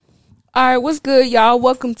All right, what's good, y'all?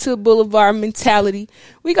 Welcome to Boulevard Mentality.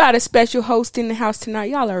 We got a special host in the house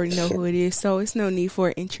tonight. Y'all already know who it is, so it's no need for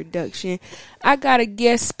an introduction. I got a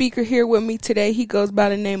guest speaker here with me today. He goes by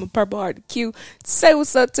the name of Purple Heart Q. Say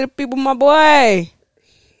what's up to the people, my boy.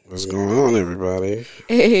 What's going on, everybody?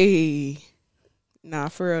 Hey. Nah,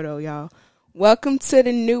 for real though, y'all. Welcome to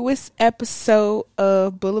the newest episode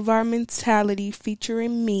of Boulevard Mentality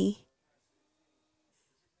featuring me.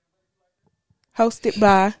 Hosted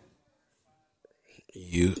by...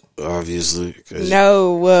 You, obviously.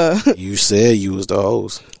 No. You said you was the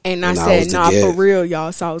host. And I said, nah, for real,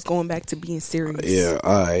 y'all. So I was going back to being serious. Yeah,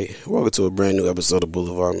 all right. Welcome to a brand new episode of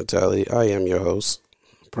Boulevard Mentality. I am your host,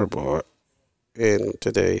 Purple Heart. And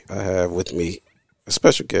today I have with me a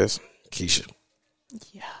special guest, Keisha.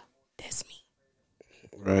 Yeah, that's me.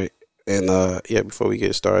 Right. And, before we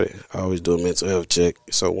get started, I always do a mental health check.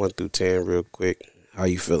 So 1 through 10 real quick. How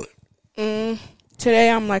you feeling? Today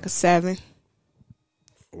I'm like a 7.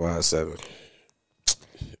 Why a 7?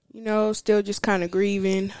 You know, still just kind of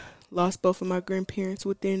grieving. Lost both of my grandparents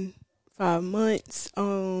within 5 months.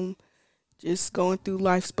 Just going through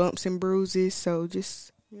life's bumps and bruises. So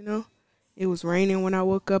just, you know, it was raining when I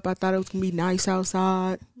woke up. I thought it was going to be nice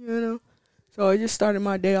outside, you know. So I just started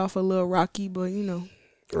my day off a little rocky, but, you know.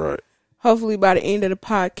 Right. Hopefully by the end of the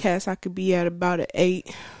podcast, I could be at about an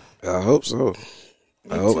 8. I hope so.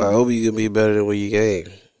 I hope you can be better than what you came.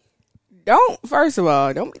 First of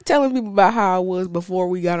all, don't be telling people about how I was before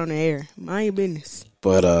we got on the air. Mind your business.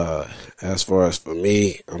 But as far as for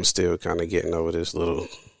me, I'm still kind of getting over this little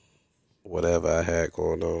whatever I had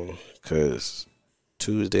going on. Because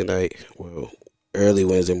Tuesday night, early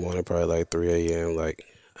Wednesday morning, probably like 3 a.m., like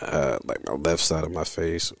my left side of my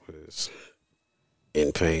face was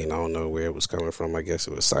in pain. I don't know where it was coming from. I guess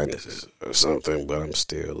it was sinuses or something, but I'm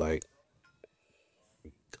still like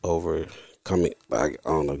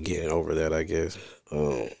getting over that, I guess.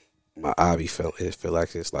 My eye feel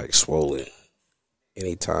like it's like swollen.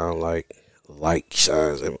 Anytime like light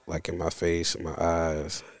shines in my face and my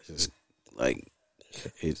eyes, just like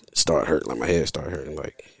it start hurting, like my head start hurting,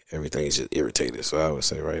 like everything's just irritated. So I would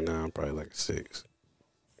say right now I'm probably like a 6.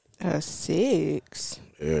 A 6?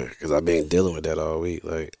 Yeah, because I've been dealing with that all week,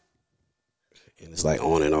 like. And it's like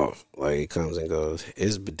on and off. Like it comes and goes.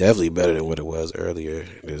 It's definitely better than what it was earlier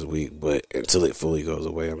this week. But until it fully goes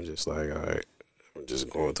away, I'm just like, all right, I'm just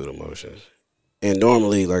going through the motions. And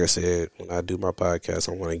normally, like I said, when I do my podcast,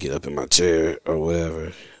 I want to get up in my chair or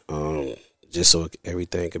whatever, just so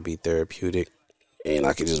everything could be therapeutic. And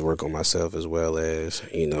I could just work on myself as well as,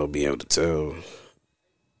 you know, be able to tell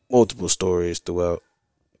multiple stories throughout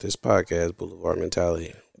this podcast, Boulevard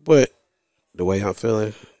Mentality. But the way I'm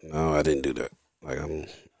feeling, no, I didn't do that. Like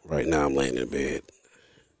right now I'm laying in bed.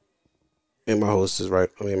 And my host is right,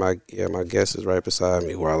 my guest is right beside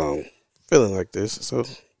me while I'm feeling like this. So,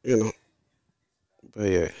 you know. But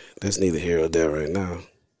yeah, that's neither here or there right now.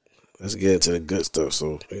 Let's get into the good stuff.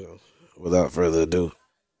 So, you know, without further ado,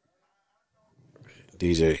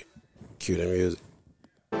 DJ, cue the music.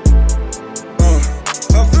 I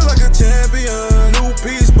feel like a champion. New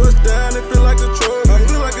piece, bust down and feel like a trophy. I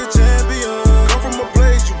feel like a champion. Come from a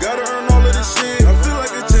place, you gotta earn all of this shit. I feel like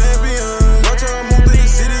a champion. Watch how I move through the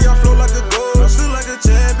city, I flow like a ghost. I feel like a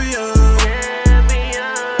champion.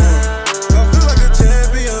 I feel like a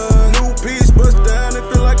champion. New piece, bust down and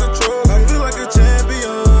feel like a trophy. I feel like a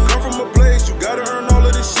champion. Come from a place, you gotta earn all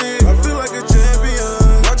of this shit. I feel like a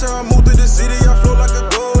champion. Watch how I move through the city, I flow like a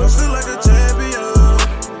ghost. I feel like a champion.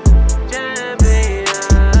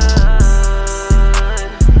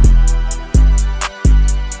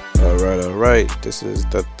 All right. This is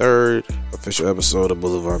the 3rd official episode of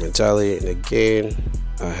Boulevard Mentality, and again,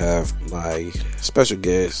 I have my special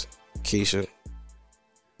guest, Keisha.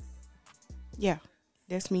 Yeah,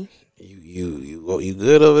 that's me. You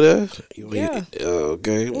good over there? Yeah.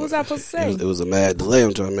 Okay. What was I supposed to say? It was a mad delay.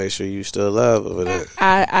 I'm trying to make sure you still alive over there.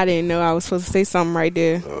 I didn't know I was supposed to say something right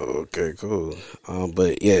there. Oh, okay, cool.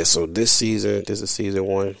 But yeah, so this is season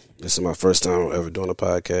 1. This is my first time ever doing a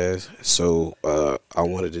podcast. So I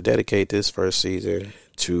wanted to dedicate this first season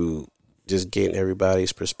to just getting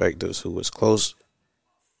everybody's perspectives who was close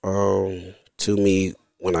to me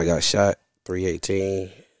when I got shot, 3/18,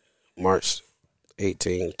 March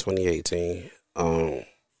 18, 2018.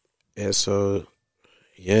 And so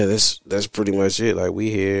yeah, that's pretty much it. Like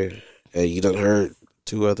we here, and you done heard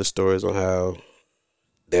 2 other stories on how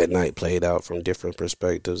that night played out from different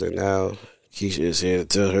perspectives, and now Keisha is here to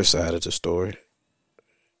tell her side of the story.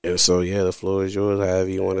 And so yeah, the floor is yours. However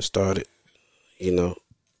you want to start it, you know,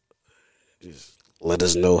 just let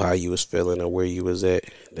us know how you was feeling or where you was at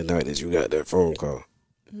the night that you got that phone call.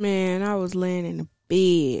 Man, I was laying in the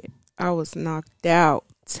bed. I was knocked out,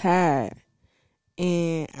 tired.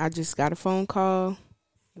 And I just got a phone call.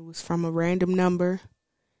 It was from a random number.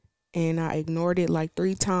 And I ignored it like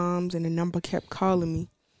 3 times, and the number kept calling me.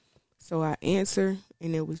 So I answered,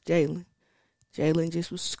 and it was Jalen. Jalen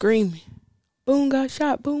just was screaming, "Boone got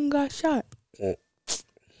shot, Boone got shot."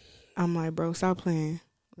 I'm like, bro, stop playing.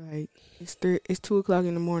 Like, it's 2 o'clock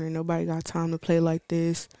in the morning. Nobody got time to play like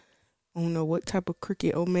this. I don't know what type of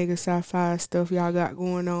cricket Omega Sci-Fi stuff y'all got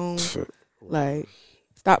going on. Like,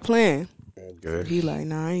 stop playing. Okay. He like,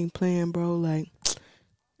 nah, I ain't playing, bro. Like,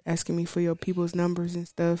 asking me for your people's numbers and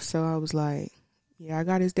stuff. So I was like, yeah, I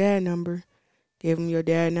got his dad number. Gave him your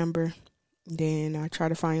dad number. Then I tried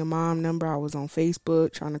to find your mom number. I was on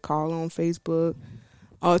Facebook, trying to call on Facebook,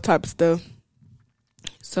 all type of stuff.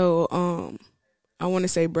 So I want to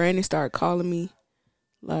say Brandon started calling me,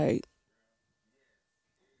 like,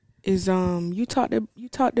 is you talk to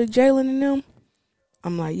Jalen and them?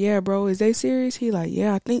 I'm like, yeah, bro, is they serious? He like,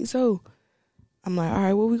 yeah, I think so. I'm like, all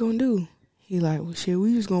right, what we gonna do? He like, well, shit,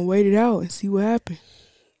 we just gonna wait it out and see what happens.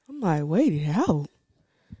 I'm like, wait it out?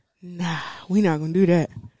 Nah, we not gonna do that.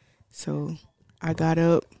 So I got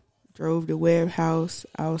up, drove to Webb House.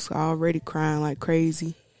 I was already crying like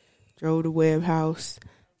crazy. Drove to Webb House.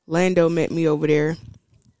 Lando met me over there,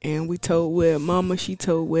 and we told Webb, Mama, she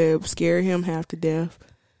told Webb, scared him half to death,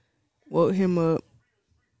 woke him up.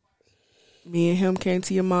 Me and him came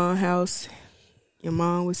to your mom's house. Your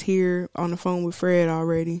mom was here on the phone with Fred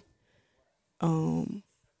already.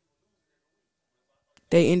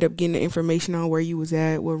 They end up getting the information on where you was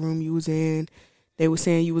at, what room you was in. They were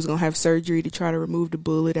saying you was going to have surgery to try to remove the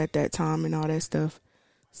bullet at that time and all that stuff.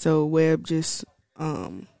 So Webb just,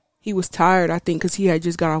 he was tired, I think, because he had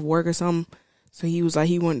just got off work or something. So he was like,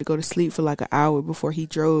 he wanted to go to sleep for like an hour before he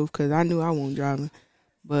drove, because I knew I wasn't driving.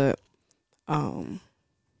 But,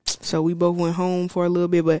 so we both went home for a little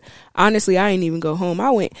bit. But honestly, I didn't even go home.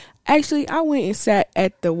 I went and sat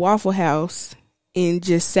at the Waffle House and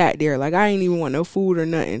just sat there. Like, I didn't even want no food or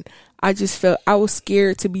nothing. I just felt, I was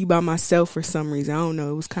scared to be by myself for some reason. I don't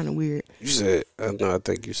know. It was kind of weird. You said, I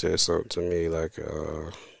think you said something to me like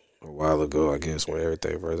a while ago, I guess, when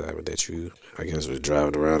everything first happened, that you, I guess, was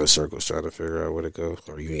driving around in circles trying to figure out where to go.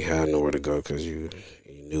 Or you ain't had nowhere to go because you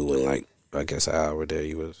knew in, like, I guess, an hour there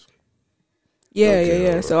you was.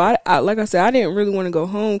 Yeah. So, I like I said, I didn't really want to go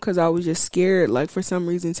home because I was just scared, like, for some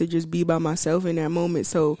reason, to just be by myself in that moment.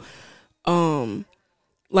 So,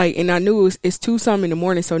 like, and I knew it's 2-something in the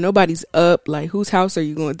morning, so nobody's up. Like, whose house are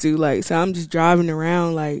you going to? Like, so I'm just driving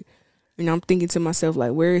around, like, and I'm thinking to myself,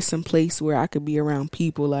 like, where is some place where I could be around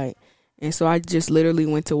people, like, and so I just literally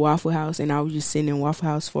went to Waffle House, and I was just sitting in Waffle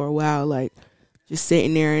House for a while, like, just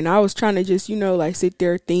sitting there, and I was trying to just, like, sit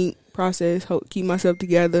there, think, process, keep myself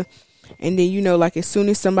together, and then, like, as soon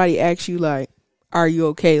as somebody asks you, like, are you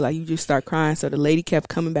okay, like, you just start crying. So the lady kept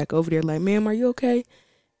coming back over there, like, ma'am, are you okay?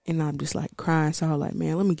 And I'm just like crying. So I was like,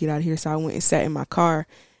 man, let me get out of here. So I went and sat in my car.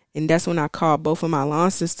 And that's when I called both of my lawn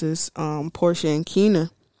sisters, Portia and Keena.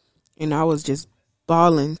 And I was just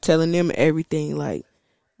bawling, telling them everything. Like,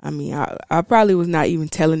 I mean, I probably was not even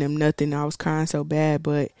telling them nothing. I was crying so bad.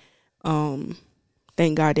 But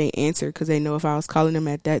thank God they answered, because they know if I was calling them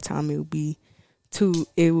at that time, it would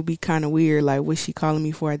be kind of weird. Like, what's she calling me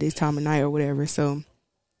for at this time of night or whatever. So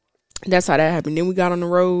that's how that happened. Then we got on the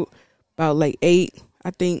road about like 8. I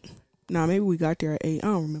think, maybe we got there at 8. I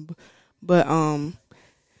don't remember. But,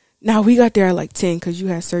 we got there at like 10 because you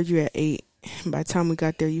had surgery at 8. By the time we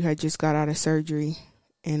got there, you had just got out of surgery.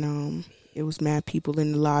 And it was mad people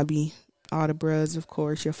in the lobby. All the bros, of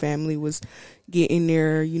course. Your family was getting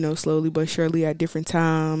there, slowly but surely at different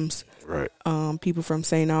times. Right. People from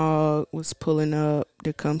St. Aug was pulling up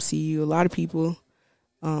to come see you. A lot of people.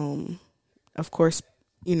 Of course,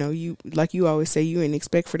 you, like you always say, you didn't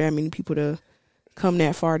expect for that many people to come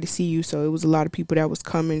that far to see you. So it was a lot of people that was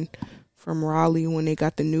coming from Raleigh when they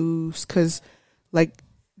got the news, because like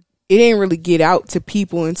it didn't really get out to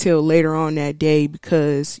people until later on that day,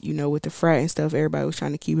 because with the frat and stuff, everybody was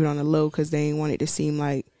trying to keep it on the low because they didn't want it to seem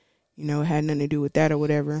like it had nothing to do with that or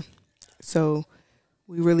whatever. So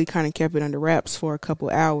we really kind of kept it under wraps for a couple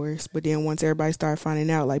hours. But then once everybody started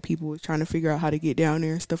finding out, like, people was trying to figure out how to get down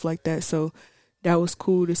there and stuff like that. So that was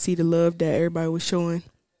cool to see the love that everybody was showing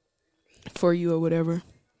for you or whatever.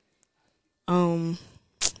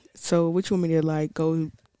 So what you want me to like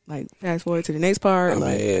go like fast forward to the next part? I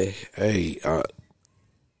mean, hey,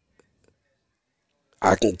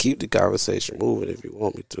 I can keep the conversation moving if you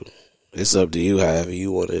want me to. It's up to you, however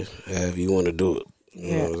you want to do it.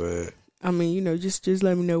 You know what I'm saying? I mean, just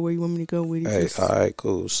let me know where you want me to go with it. Hey, all right,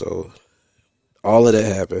 cool. So all of that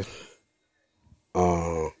happened.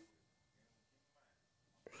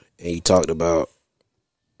 and you talked about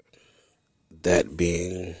that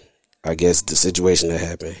being, I guess, the situation that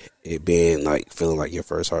happened, it being like feeling like your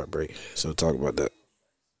first heartbreak. So talk about that.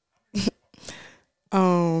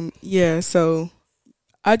 Yeah, so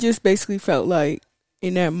I just basically felt like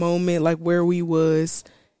in that moment, like where we was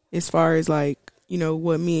as far as like, you know,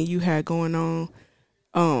 what me and you had going on.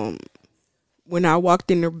 When I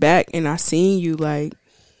walked in the back and I seen you, like,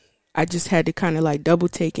 I just had to kind of like double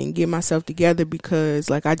take and get myself together because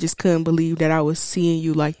like I just couldn't believe that I was seeing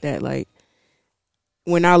you like that. Like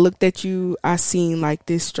when I looked at you, I seen like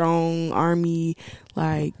this strong army,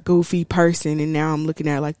 like goofy person, and now I'm looking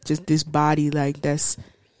at like just this body like that's,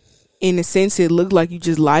 in a sense, it looked like you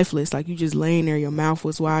just lifeless, like you just laying there. Your mouth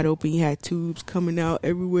was wide open. You had tubes coming out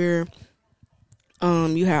everywhere.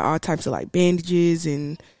 You had all types of like bandages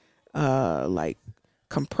and like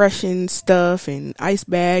compression stuff and ice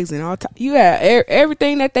bags and all. You had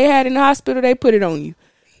everything that they had in the hospital. They put it on you.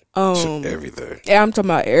 Everything. Yeah, I'm talking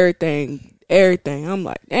about everything. Everything. I'm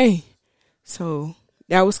like, dang. So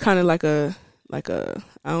that was kind of like a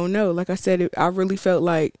I don't know. Like I said, I really felt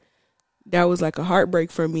like that was like a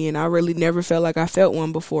heartbreak for me, and I really never felt like I felt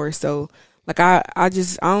one before. So like I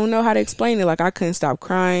don't know how to explain it. Like I couldn't stop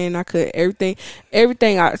crying.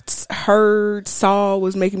 Everything I heard, saw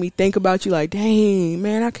was making me think about you. Like, dang,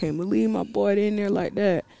 man, I can't believe my boy in there like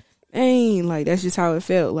that. Dang, like that's just how it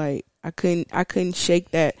felt. Like I couldn't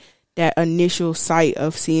shake that initial sight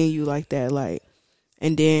of seeing you like that. Like,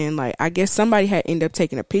 and then like I guess somebody had ended up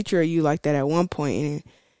taking a picture of you like that at one point, and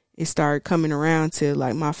it started coming around to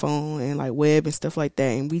like my phone and like web and stuff like that,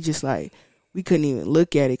 and we just like we couldn't even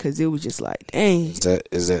look at it because it was just like, dang. Is that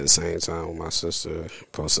the same time when my sister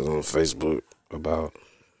posted on Facebook about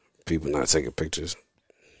people not taking pictures?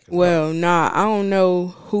 Well, nah, I don't know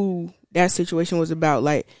who that situation was about.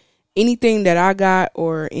 Like anything that I got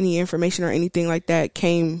or any information or anything like that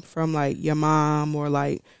came from like your mom or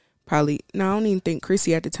like probably, no, I don't even think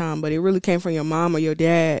Chrissy at the time, but it really came from your mom or your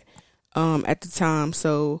dad at the time.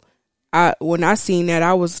 So when I seen that,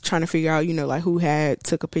 I was trying to figure out, you know, like who had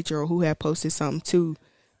took a picture or who had posted something too,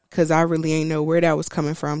 because I really ain't know where that was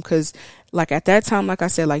coming from. Because like at that time, like I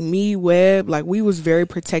said, like me, Webb, like we was very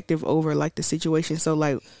protective over like the situation. So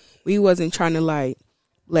like we wasn't trying to like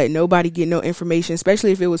let nobody get no information,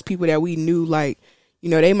 especially if it was people that we knew, like, you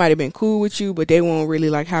know, they might have been cool with you, but they weren't really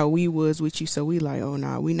like how we was with you. So we like, oh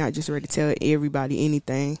nah, we not just ready to tell everybody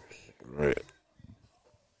anything. Right.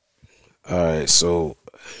 All right, so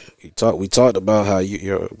we talked about how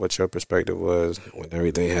what your perspective was when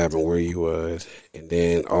everything happened, where you was, and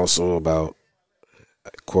then also about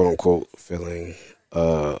quote unquote feeling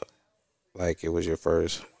like it was your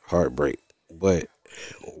first heartbreak. But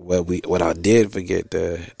what I did forget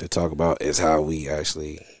to talk about is how we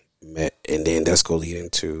actually met, and then that's gonna lead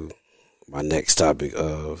into my next topic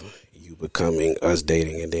of you becoming us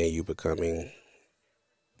dating, and then you becoming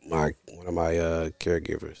one of my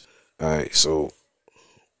caregivers. All right, so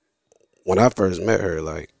when I first met her,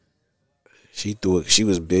 like she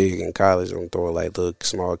was big in college on throwing like little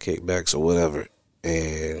small kickbacks or whatever,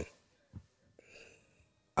 and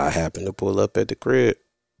I happened to pull up at the crib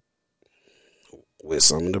with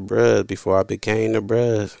some of the bruh before I became the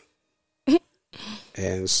bruh,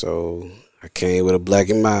 and so I came with a black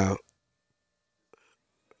and mild.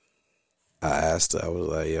 I asked her, I was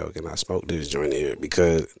like, "Yo, can I smoke this joint here?"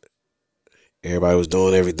 Because everybody was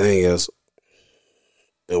doing everything else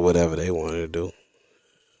and whatever they wanted to do.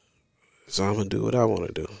 So I'm going to do what I want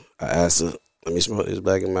to do. I asked her, let me smoke this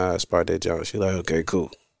black and mild, spark that joint. She like, okay,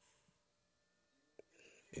 cool.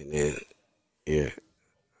 And then, yeah,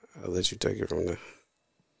 I'll let you take it from there.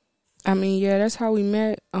 I mean, yeah, that's how we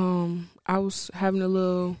met. I was having a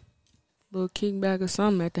little kickback or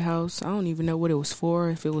something at the house. I don't even know what it was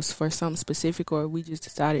for, if it was for something specific or we just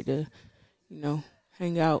decided to, you know,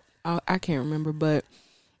 hang out. I can't remember, but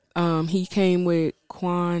he came with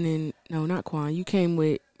Quan and, no, not Quan. You came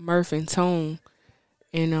with Murph and Tone,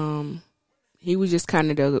 and he was just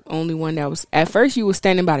kind of the only one that was, at first you was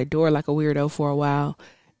standing by the door like a weirdo for a while,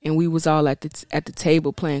 and we was all at the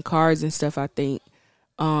table playing cards and stuff, I think.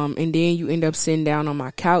 And then you end up sitting down on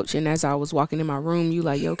my couch, and as I was walking in my room, you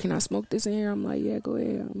like, yo, can I smoke this in here? I'm like, yeah, go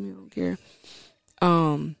ahead. I mean, I don't care.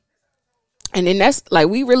 And then that's like,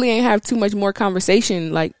 we really ain't have too much more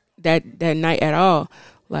conversation like that night at all.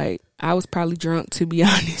 Like I was probably drunk, to be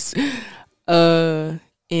honest.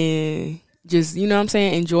 And just, you know what I'm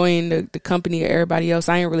saying, enjoying the company of everybody else.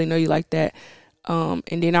 I didn't really know you like that. And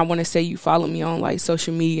then I want to say you follow me on like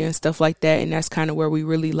social media and stuff like that. And that's kind of where we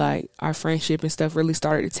really like our friendship and stuff really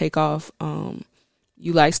started to take off. You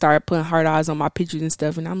you like started putting hard eyes on my pictures and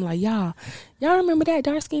stuff, and I'm like, y'all remember that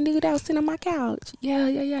dark skinned nigga that was sitting on my couch?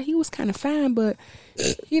 Yeah. He was kind of fine, but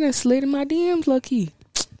he done slid in my DMs, low key.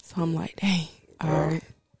 So I'm like, dang, all right.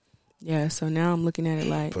 Yeah. So now I'm looking at it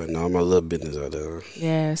like putting all my little business out there.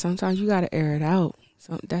 Yeah. Sometimes you gotta air it out.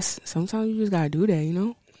 Sometimes you just gotta do that, you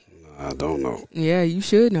know. I don't know. Yeah, you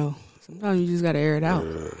should know. Sometimes you just gotta air it out.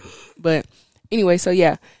 But anyway, so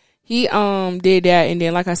yeah. He did that, and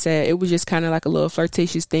then like I said, it was just kind of like a little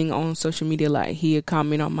flirtatious thing on social media. Like he'd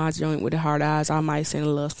comment on my joint with the hard eyes. I might send a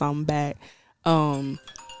little something back.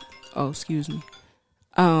 Excuse me.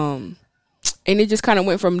 And it just kind of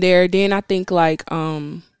went from there. Then I think like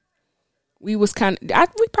we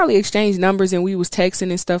probably exchanged numbers and we was texting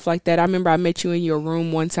and stuff like that. I remember I met you in your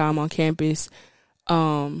room one time on campus,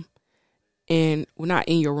 and well, not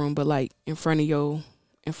in your room, but like in front of your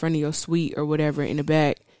suite or whatever in the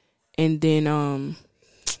back. And then,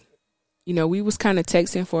 we was kind of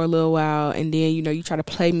texting for a little while, and then, you try to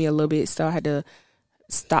play me a little bit, so I had to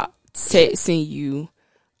stop texting you.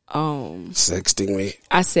 Sexting me?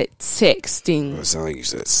 I said texting. It sounded like you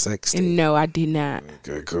said sexting. No, I did not.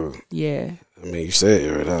 Okay, cool. Yeah. I mean, you said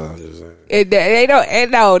it right now. I'm just saying.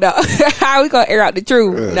 No. How we gonna air out the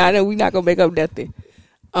truth? Yeah. No, we not gonna make up nothing.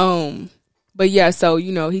 But yeah, so,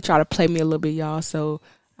 he tried to play me a little bit, y'all, so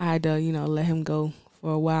I had to, let him go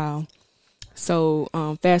for a while. So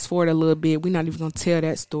fast forward a little bit, we're not even gonna tell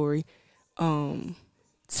that story,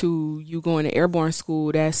 to you going to airborne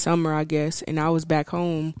school that summer, I guess, and I was back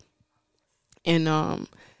home, and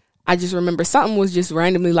I just remember something was just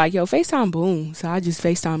randomly like, yo, FaceTime, boom. So I just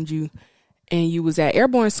FaceTimed you, and you was at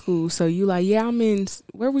airborne school, so you like, yeah, I'm in,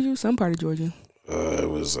 where were you? Some part of Georgia. It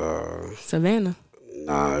was Savannah.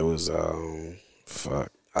 Nah, it was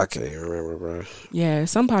fuck, I can't even remember, bro. Yeah,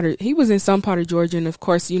 he was in some part of Georgia, and of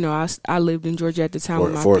course, I lived in Georgia at the time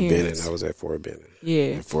with my Fort parents. Benning. I was at Fort Benning. Yeah.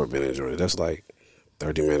 In Fort Benning, Georgia. That's like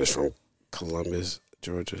 30 minutes from Columbus,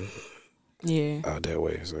 Georgia. Yeah. Out that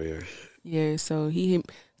way, so yeah. Yeah, so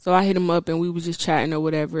I hit him up, and we was just chatting or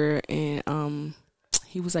whatever, and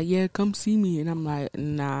he was like, yeah, come see me, and I'm like,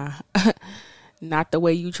 nah. Not the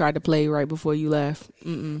way you tried to play right before you left.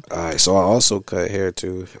 Mm-mm. All right, so I also cut hair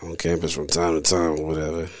too on campus from time to time or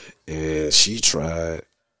whatever, and she tried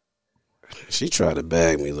to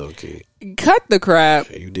bag me, low key. Cut the crap.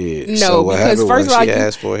 You did. No, so what because first of all, she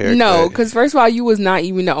asked for a haircut? No, because first of all, you was not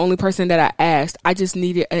even the only person that I asked. I just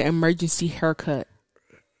needed an emergency haircut.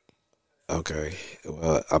 Okay.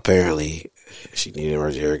 Well, apparently she needed an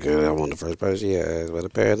emergency haircut. I wasn't the first person she asked, but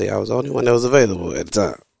apparently I was the only one that was available at the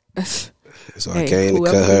time. So I came to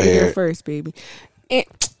cut her hair first, baby. And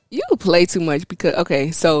you play too much because, okay,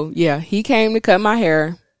 so yeah, he came to cut my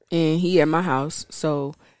hair and he at my house.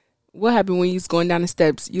 So what happened when you was going down the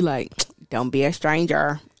steps? You like, don't be a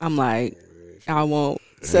stranger. I'm like, I won't.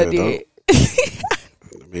 So did.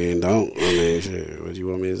 Don't. I mean, shit, what do you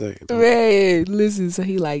want me to say? Man, listen, so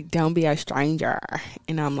he like, don't be a stranger.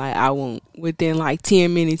 And I'm like, I won't. Within like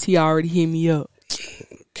 10 minutes, he already hit me up.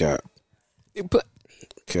 Cap.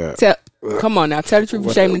 Come on now, tell the truth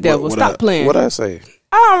and shame the devil. Stop playing. What I say?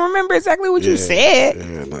 I don't remember exactly what you said.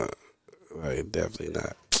 Yeah, no, like, definitely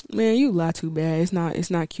not. Man, you lie too bad. It's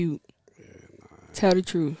not cute. Yeah, nah. Tell the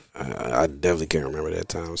truth. I definitely can't remember that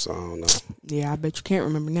time, so I don't know. Yeah, I bet you can't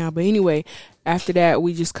remember now. But anyway, after that,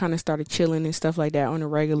 we just kind of started chilling and stuff like that on a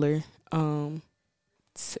regular. Really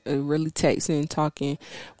texting, talking.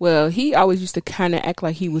 Well, he always used to kind of act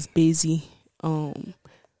like he was busy.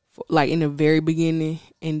 Like in the very beginning,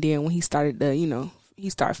 and then when he started he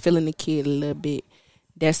started feeling the kid a little bit.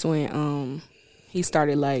 That's when he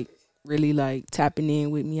started like really like tapping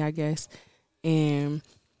in with me, I guess. And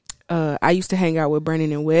I used to hang out with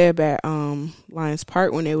Brandon and Webb at Lions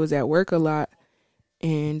Park when they was at work a lot,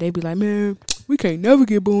 and they be like, man, we can't never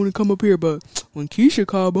get Boone to come up here, but when Keisha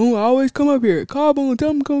call Boone, I always come up here. Call Boone,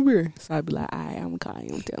 tell him to come up here. So I'd be like, all right, I'm gonna call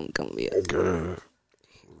him, tell him to come up here. Girl.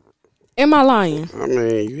 Am I lying? I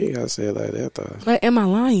mean, you ain't gotta say it like that, though. But am I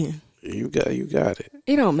lying? You got it.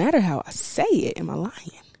 It don't matter how I say it. Am I lying?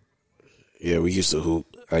 Yeah, we used to hoop.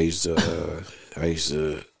 I used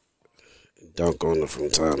to dunk on her from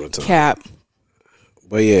time to time. Cap.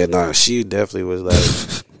 But yeah, nah, she definitely was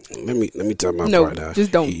like, let me tell my part now.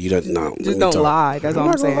 Just don't. Just don't lie. That's all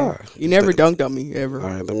I'm saying. Lie. You never dunked on me ever. All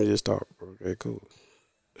right, let me just talk. Okay, cool.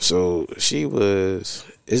 So she was.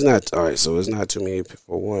 It's not all right. So it's not too many.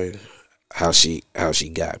 For one, how she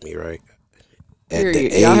got me right.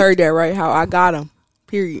 Period. Y'all heard that right? How I got him.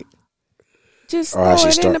 Period. Just throw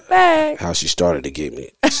it in the bag. How she started to get me.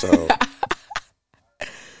 So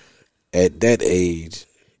at that age,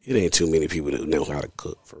 it ain't too many people that know how to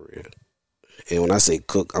cook for real. And when I say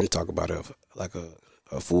cook, I'm talking about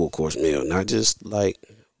a full course meal, not just like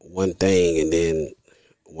one thing and then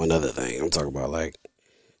one other thing. I'm talking about like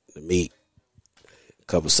the meat, a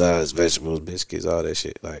couple sides, vegetables, biscuits, all that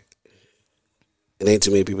shit. Like, it ain't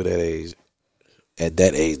too many people at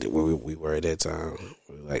that age that we were at that time.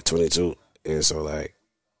 We were like 22, and so like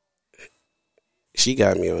she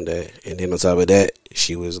got me on that, and then on top of that,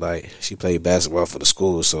 she was like, she played basketball for the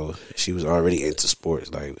school, so she was already into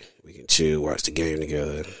sports. Like, we can chill, watch the game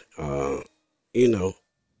together, you know,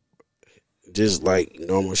 just like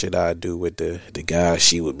normal shit I do with the guys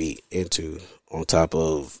she would be into, on top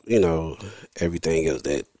of, you know, everything else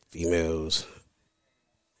that females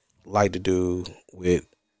like to do with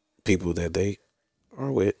people that they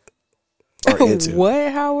are with or into.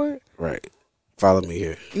 What, Howard? Right. Follow me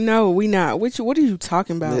here. No, we not. What are you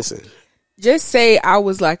talking about? Listen. Just say I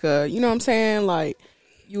was like you know what I'm saying? Like,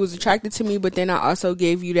 you was attracted to me, but then I also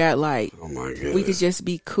gave you that, like, oh my God, we could just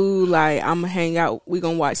be cool. Like, I'm going to hang out. We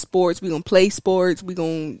going to watch sports. We going to play sports. We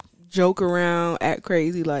going to joke around, act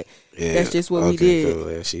crazy. Like, yeah, that's just what we did.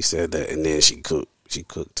 Cool. Yeah, she said that, and then she cooked. She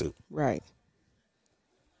cooked too. Right.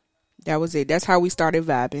 That was it. That's how we started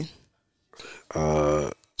vibing.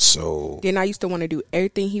 So then I used to want to do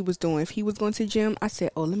everything he was doing. If he was going to the gym, I said,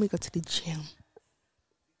 "Oh, let me go to the gym."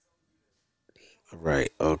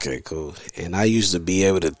 Right. Okay, cool. And I used to be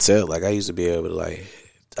able to tell, like, I used to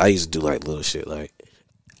do like little shit. Like,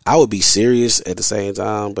 I would be serious at the same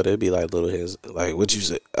time, but it'd be like little hints. Like what you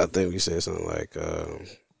said, I think we said something like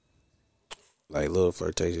little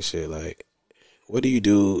flirtatious shit. Like, what do you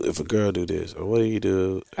do if a girl do this? Or what do you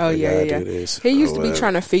do if a guy do this? He used to be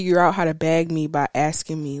trying to figure out how to bag me by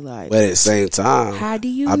asking me, like, but at the same time, how do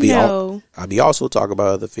you know? I be also talking about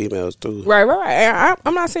other females too. Right.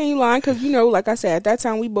 I'm not saying you lying, because, you know, like I said, at that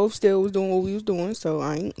time we both still was doing what we was doing, so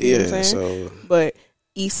I ain't, you know what I'm saying? So, but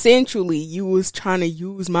essentially, you was trying to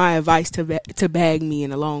use my advice to bag me in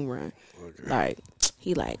the long run. Okay. Like,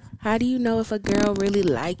 he like, how do you know if a girl really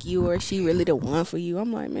like you or she really the one for you?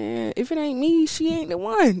 I'm like, man, if it ain't me, she ain't the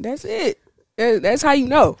one. That's it. That's how you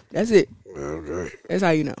know. That's it. Okay. That's how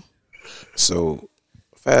you know. So,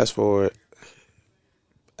 fast forward,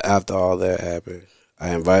 after all that happened,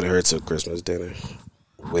 I invited her to Christmas dinner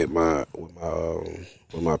with my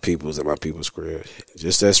peoples at my people's crib,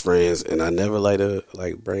 just as friends. And I never like to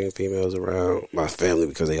bring females around my family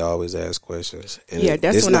because they always ask questions. And yeah,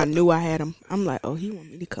 that's when I knew I had him. I'm like, oh, he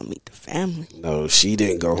want me to come meet the family. No, she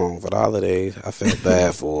didn't go home for the holidays. I felt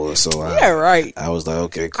bad for her, so yeah, right. I was like,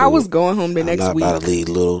 okay, cool. I was going home the next week. I'm not about to leave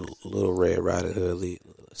little Red Riding Hood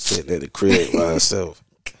sitting at the crib by herself.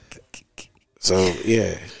 So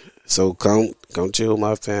yeah. So come chill with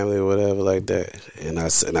my family or whatever like that. And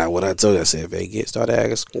what I told you, I said, if they started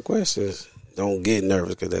asking questions, don't get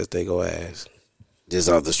nervous because that's they go ask. Just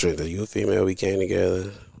off the strength of you a female, we came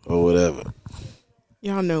together or whatever.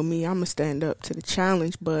 Y'all know me, I'ma stand up to the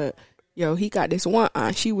challenge, but yo, he got this one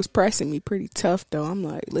aunt. She was pressing me pretty tough though. I'm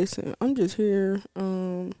like, listen, I'm just here.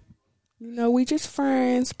 You know, we just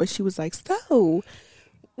friends. But she was like, so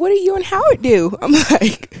what do you and Howard do? I'm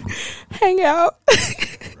like, hang out.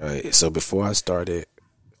 Right. So before I started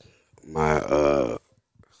my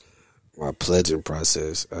pledging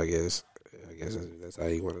process, I guess that's how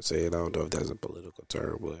you want to say it. I don't know if that's a political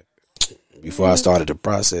term, but before I started the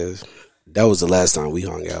process, that was the last time we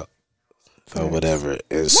hung out or whatever.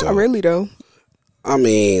 And so, not really though. I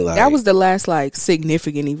mean, like, that was the last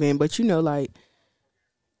significant event, but you know,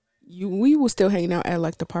 we were still hanging out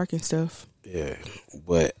at the park and stuff. Yeah,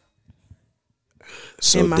 but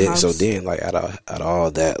so then out of all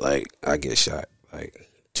that, I get shot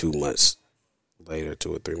 2 months later,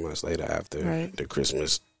 2 or 3 months later after the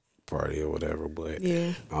Christmas party or whatever. But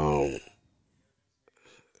yeah,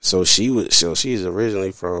 so she's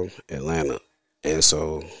originally from Atlanta, and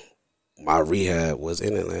so my rehab was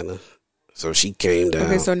in Atlanta. So she came down.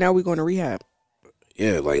 Okay, so now we're going to rehab.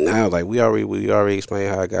 Yeah, now we already explained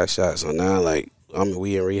how I got shot. So now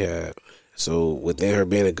we in rehab. So within her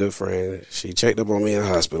being a good friend, she checked up on me in the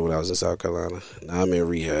hospital when I was in South Carolina. Now I'm in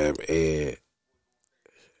rehab, and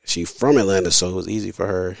she from Atlanta, so it was easy for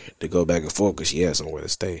her to go back and forth because she had somewhere to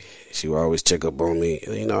stay. She would always check up on me.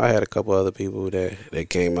 You know, I had a couple other people that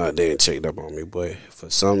came out there and checked up on me, but for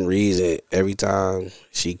some reason, every time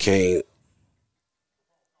she came,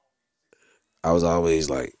 I was always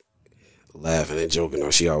laughing and joking,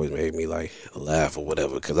 or she always made me laugh or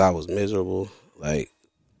whatever because I was miserable.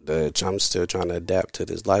 I'm still trying to adapt to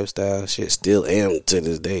this lifestyle. Shit, still am to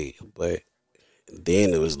this day. But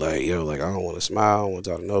then it was I don't want to smile. I don't want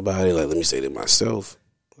to talk to nobody. Let me say to myself.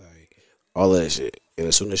 All of that shit. And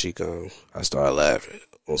as soon as she come, I started laughing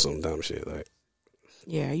on some dumb shit.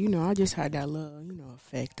 Yeah, I just had that little,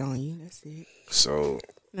 effect on you. That's it. So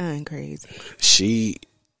Nothing crazy. she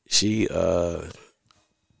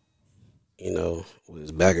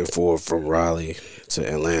was back and forth from Raleigh to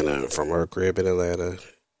Atlanta, from her crib in Atlanta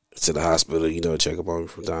to the hospital, check up on me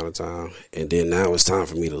from time to time. And then now it's time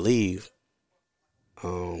for me to leave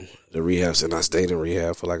the rehab. And I stayed in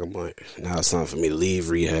rehab for like a month. Now it's time for me to leave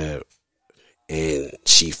rehab. And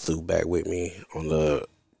she flew back with me on the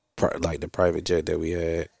private jet that we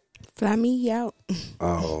had. Fly me out.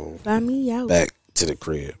 Fly me out. Back to the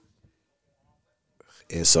crib.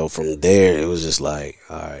 And so from there, it was just like,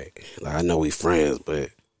 all right, like I know we friends, but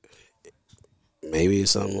maybe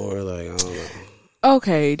it's something more. Like I don't know.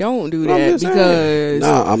 Okay, don't do that because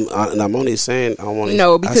I'm only saying I want to.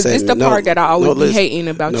 No, because this the part that I always be hating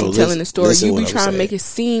about you telling the story. You be trying to make it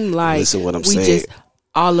seem like we just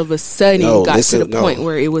all of a sudden got to the point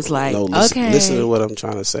where it was like, okay. Listen to what I'm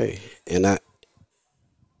trying to say, and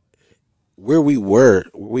where we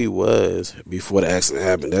was before the accident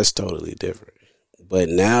happened, that's totally different. But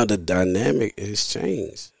now the dynamic has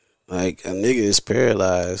changed. Like, a nigga is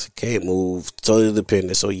paralyzed, can't move, totally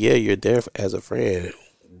dependent. So, yeah, you're there as a friend.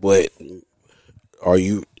 But do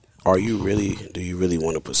you really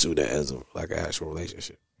want to pursue that as an actual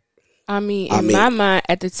relationship? I mean, my mind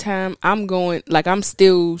at the time, I'm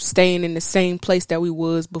still staying in the same place that we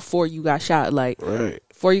was before you got shot. Like, right.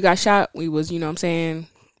 Before you got shot, we was, on what I'm saying,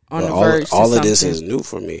 on the verge. All of this is new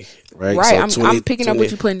for me, right? Right, so I'm picking up what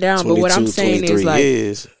you're putting down, but what I'm saying is like,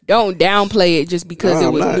 don't downplay it just because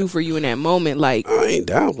it was new for you in that moment. Like, I ain't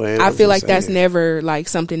downplaying. I feel like that's never like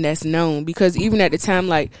something that's known, because even at the time,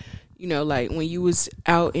 like, like when you was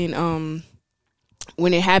out in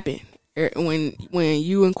when it happened, when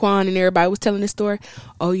you and Quan and everybody was telling the story,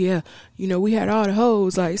 oh yeah, we had all the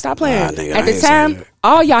hoes. Like, stop playing. Nigga, at the time,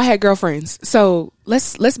 all y'all had girlfriends. So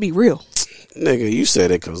let's be real. Nigga, you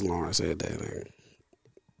said it because Lauren said that. Nigga.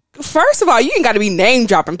 First of all, you ain't got to be name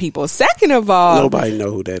dropping people. Second of all, nobody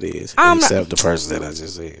know who that is except the person that I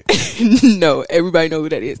just said. No, everybody know who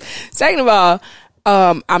that is. Second of all,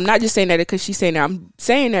 I'm not just saying that because she's saying that. I'm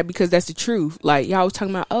saying that because that's the truth. Like, y'all was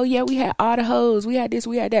talking about, oh yeah, we had all the hoes, we had this,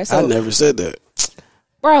 we had that. So I never said that.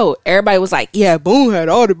 Bro, everybody was like, yeah, Boone had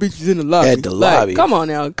all the bitches in the lobby. At the lobby. Come on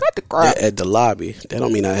now, cut the crap. At the lobby. That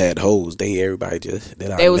don't mean I had hoes. Everybody just...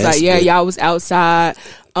 They was like, yeah, y'all was outside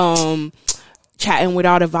chatting with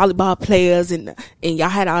all the volleyball players and y'all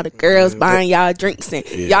had all the girls buying y'all drinks. And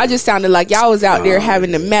y'all just sounded like y'all was out there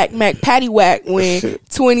having the Mac patty whack when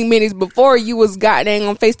 20 minutes before you was goddamn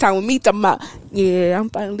on FaceTime with me talking about, yeah,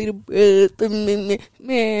 I'm finally the best.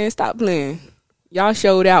 Man, stop playing. Y'all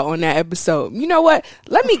showed out on that episode. You know what?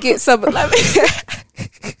 Let me get some. Let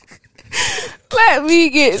me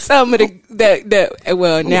get some of the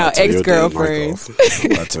well, now ex-girlfriends.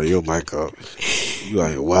 I tell your mic off. You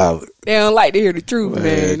ain't wild. They don't like to hear the truth,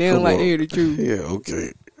 man. They don't like to hear the truth. Yeah,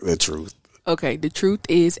 okay. The truth. Okay, the truth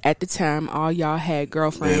is, at the time, all y'all had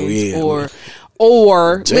girlfriends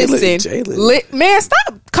or listen, man,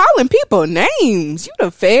 stop calling people names. You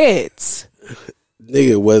the feds.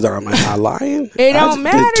 Nigga, am I lying? It don't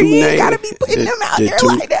matter. You ain't gotta be putting them out there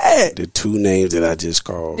like that. The two names that I just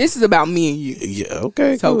called. This is about me and you. Yeah,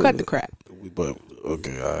 okay. So cut the crap. But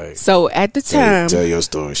okay, all right. So at the time, tell your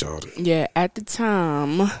story, Shawty. Yeah, at the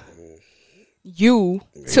time, you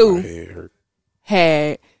too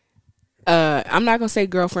had. I'm not gonna say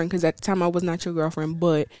girlfriend because at the time I was not your girlfriend,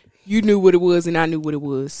 but you knew what it was and I knew what it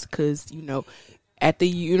was because at the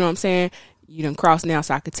you know what I'm saying. You done crossed now,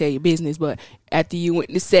 so I could tell your business. But after you went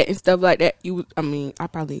to set and stuff like that, I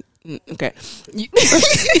probably okay.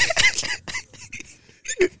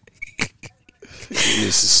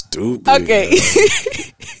 This is stupid. Okay,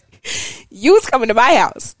 you was coming to my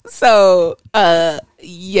house, so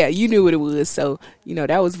yeah, you knew what it was. So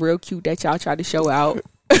that was real cute that y'all tried to show out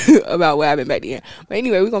about what happened back then. But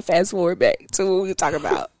anyway, we're gonna fast forward back to what we were talking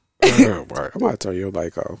about. I'm about to turn your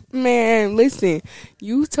mic off. Man, listen,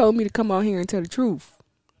 you told me to come on here and tell the truth.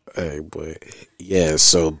 Hey, but yeah,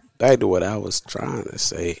 so back to what I was trying to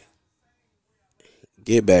say.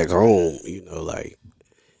 Get back home, like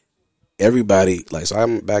everybody, like, so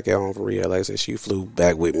I'm back at home for real. Like I said, she flew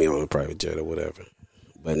back with me on a private jet or whatever.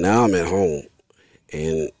 But now I'm at home,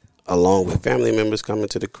 and along with family members coming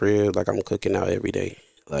to the crib, like I'm cooking out every day.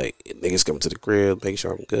 Like, niggas come to the crib, make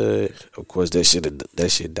sure I'm good. Of course, that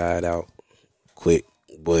shit died out quick.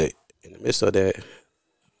 But in the midst of that,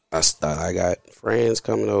 I got friends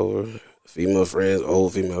coming over, female friends,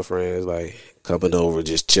 old female friends, like coming over,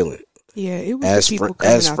 just chilling. Yeah, it was as people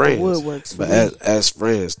coming as out friends, the woodworks. But as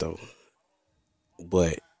friends though.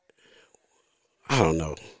 But I don't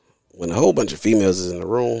know. When a whole bunch of females is in the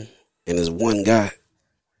room and there's one guy,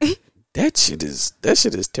 That shit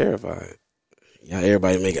is terrifying. Yeah,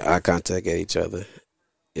 everybody making eye contact at each other.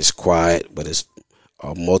 It's quiet, but it's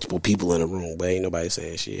multiple people in the room, but ain't nobody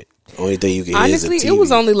saying shit. Only thing you can hear is the Honestly, TV. it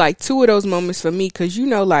was only like 2 of those moments for me because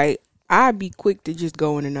like I'd be quick to just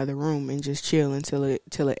go in another room and just chill until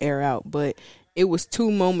it air out. But it was 2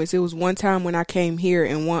 moments. It was one time when I came here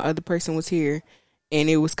and one other person was here, and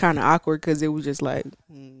it was kind of awkward because it was just like,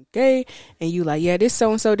 okay, and you like, yeah, this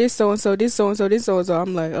so and so, this so and so, this so and so, this so and so.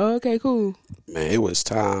 I'm like, oh, okay, cool. Man, it was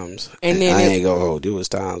times, And then I ain't gonna hold. There was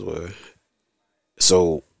times where,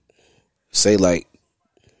 so say like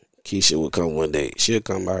Keisha would come one day, she'll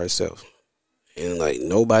come by herself, and like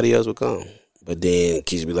nobody else would come. But then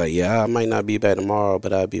Keisha be like, yeah, I might not be back tomorrow,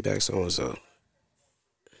 but I'll be back so and so.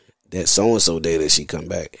 That so and so day that she come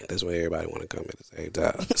back, that's when everybody want to come at the same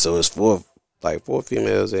time. So it's 4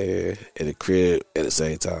 females in here at the crib at the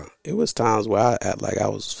same time. It was times where I act like I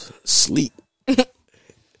was asleep.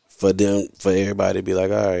 For everybody to be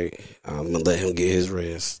like, all right, I'm gonna let him get his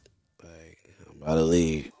rest. Like, I'm about to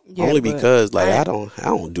leave. Yeah, only because like I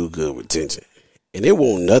don't do good with tension, and it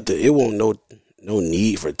won't no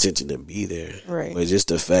need for tension to be there. Right. But just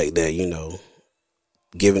the fact that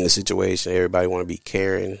given the situation, everybody want to be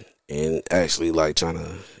caring and actually like trying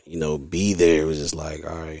to be there. It was just like,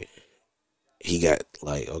 all right, he got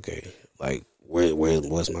like, okay, like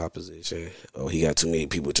what's my position? Oh, he got too many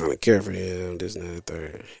people trying to care for him, this and that,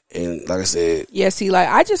 third. And like I said, yeah, see, like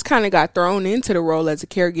I just kind of got thrown into the role as a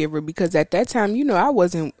caregiver because at that time, I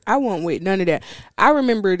wasn't with none of that. I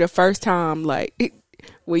remember the first time, like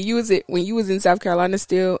when you was in South Carolina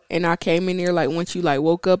still, and I came in there like once you like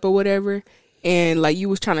woke up or whatever, and like you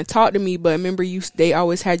was trying to talk to me, but remember they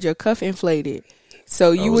always had your cuff inflated,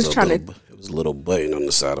 so you was trying to. It was a little button on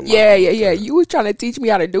the side of my Yeah. You was trying to teach me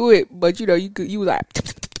how to do it, but you was like.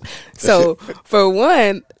 So for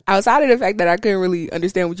one, outside of the fact that I couldn't really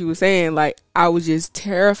understand what you were saying, like I was just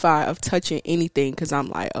terrified of touching anything because I'm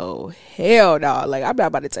like, oh hell no, like I'm not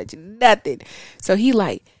about to touch nothing. So he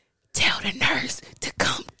like, tell the nurse to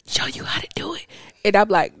come show you how to do it, and I'm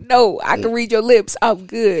like, no, I can read your lips, I'm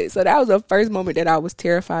good. So that was the first moment that I was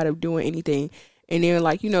terrified of doing anything. And then,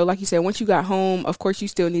 like, like you said, once you got home, of course, you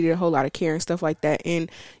still needed a whole lot of care and stuff like that.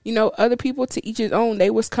 And, other people, to each his own, they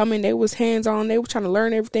was coming, they was hands-on, they were trying to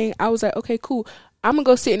learn everything. I was like, okay, cool. I'm going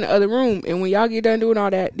to go sit in the other room. And when y'all get done doing all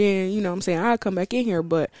that, then, I'm saying, I'll come back in here.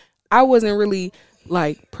 But I wasn't really,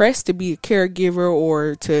 like, pressed to be a caregiver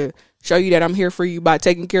or to show you that I'm here for you by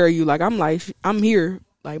taking care of you. Like, I'm here.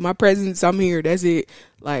 Like, my presence, I'm here. That's it.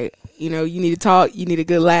 Like, you need to talk. You need a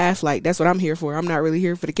good laugh. Like, that's what I'm here for. I'm not really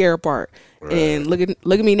here for the care part. Right. And look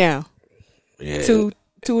at me now. Yeah.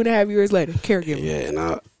 2.5 years later, caregiver.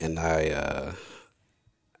 Yeah,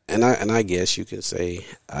 and I guess you can say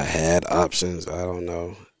I had options. I don't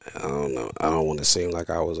know. I don't want to seem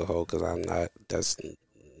like I was a hoe because I'm not. That's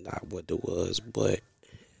not what it was. But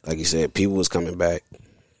like you said, people was coming back.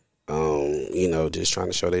 Just trying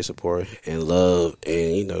to show their support and love,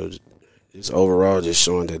 and just overall just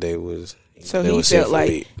showing that they was. So he felt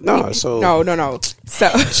like no. So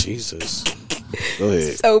Jesus, go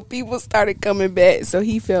ahead. So people started coming back. So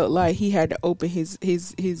he felt like he had to open his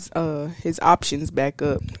options back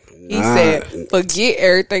up. He said, "Forget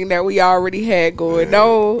everything that we already had going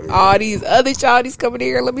on. All these other shawties coming in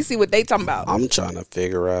here. Let me see what they talking about." I'm trying to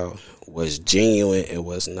figure out what's genuine and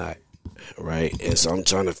what's not, right? And so I'm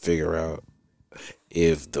trying to figure out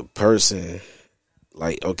if the person,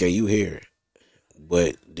 like, okay, you here,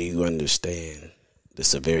 but do you understand the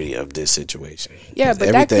severity of this situation? Yeah,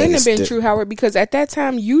 but that couldn't have been true, Howard, because at that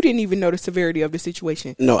time you didn't even know the severity of the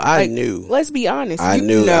situation. No, I knew. Let's be honest. I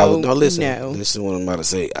knew. Listen to what I'm about to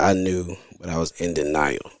say. I knew, but I was in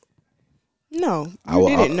denial. No, you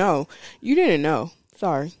didn't know. You didn't know.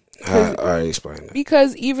 Sorry. All right, explain that.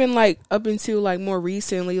 Because even like up until like more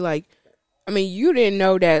recently, like, I mean, you didn't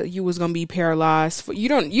know that you was gonna be paralyzed. You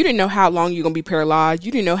didn't know how long you're gonna be paralyzed.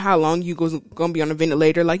 You didn't know how long you was gonna be on a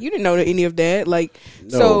ventilator. Like, you didn't know any of that. Like, no,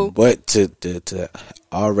 so. But to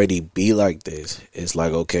already be like this, it's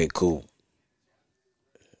like, okay, cool.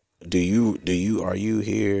 Are you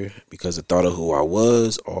here because of thought of who I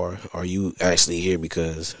was, or are you actually here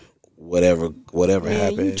because whatever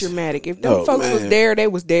happens? You dramatic. If them folks was there, they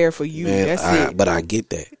was there for you. That's it. But I get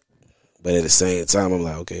that. But at the same time, I'm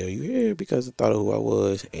like, okay, are you here because I thought of who I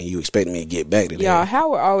was, and you expect me to get back to that? Y'all,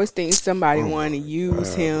 Howard always thinks somebody wanted to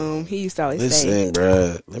use him. He used to always say,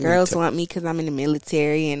 bro, girls want me because I'm in the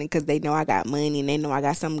military and because they know I got money and they know I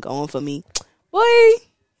got something going for me. Boy,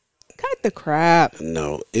 cut the crap.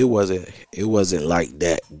 No, it wasn't like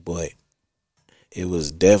that, but it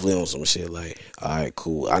was definitely on some shit like, all right,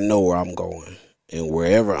 cool. I know where I'm going, and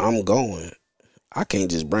wherever I'm going, I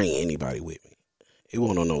can't just bring anybody with me. It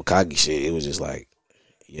wasn't no cocky shit. It was just like,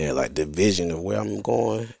 yeah, like the vision of where I'm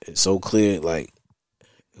going is so clear. Like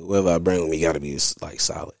whoever I bring with me got to be like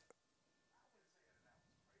solid.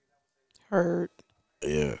 Heard.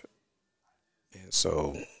 Yeah. And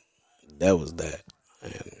so that was that.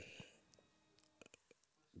 And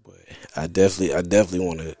but I definitely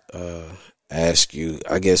want to ask you.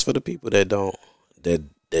 I guess for the people that don't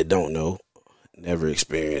know, never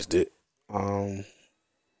experienced it. I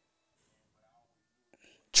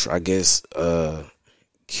guess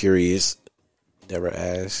curious, never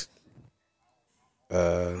asked.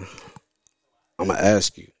 I'm gonna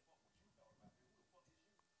ask you,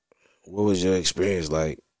 what was your experience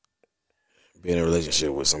like being in a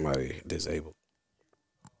relationship with somebody disabled?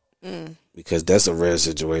 Because that's a rare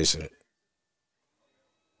situation.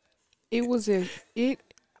 It was an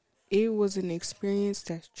experience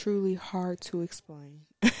that's truly hard to explain.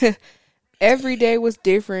 Every day was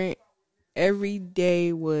different. Every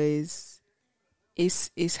day was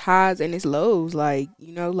it's highs and it's lows. Like,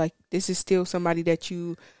 you know, like this is still somebody that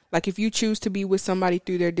you like. If you choose to be with somebody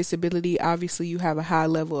through their disability, obviously you have a high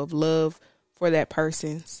level of love for that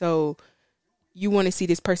person. So you want to see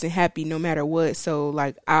this person happy no matter what. So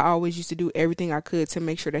like I always used to do everything I could to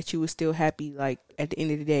make sure that you was still happy, like at the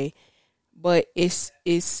end of the day. But it's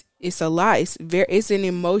a lot. It's an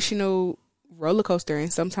emotional roller coaster,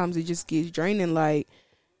 and sometimes it just gets draining. Like,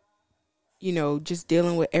 you know, just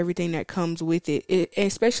dealing with everything that comes with it,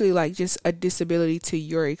 especially like just a disability to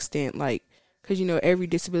your extent, like, because you know every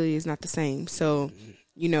disability is not the same. So,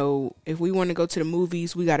 you know, if we want to go to the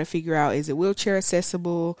movies, we got to figure out, is it wheelchair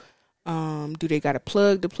accessible? Do they got to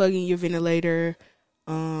plug in your ventilator?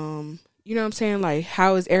 You know what I'm saying? Like,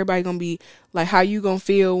 how is everybody going to be, like, how you going to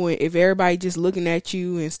feel if everybody just looking at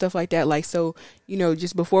you and stuff like that? Like, so, you know,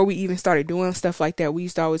 just before we even started doing stuff like that, we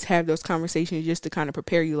used to always have those conversations just to kind of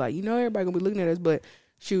prepare you, like, you know, everybody going to be looking at us, but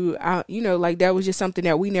shoot, you know, like, that was just something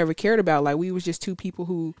that we never cared about. Like, we was just two people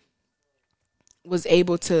who was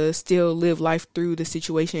able to still live life through the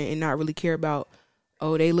situation and not really care about,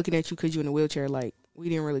 oh, they looking at you because you're in a wheelchair. Like, we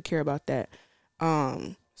didn't really care about that.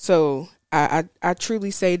 So I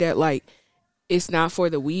truly say that, like, it's not for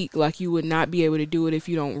the weak. Like, you would not be able to do it if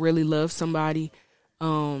you don't really love somebody.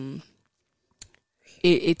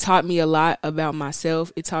 It taught me a lot about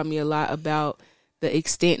myself. It taught me a lot about the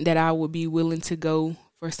extent that I would be willing to go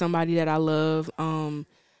for somebody that I love.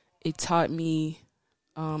 It taught me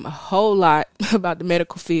a whole lot about the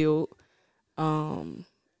medical field.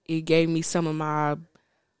 It gave me some of my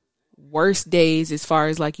worst days as far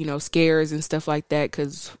as, like, you know, scares and stuff like that,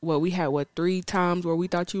 because we had 3 times where we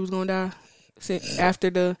thought you was gonna die after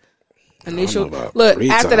the initial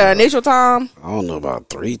the initial time. I don't know about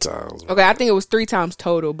 3 times. Okay, I think it was 3 times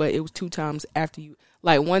total, but it was 2 times after you,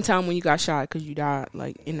 like, one time when you got shot because you died,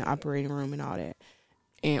 like, in the operating room and all that,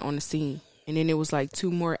 and on the scene, and then it was like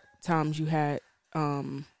 2 more times you had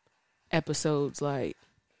episodes, like,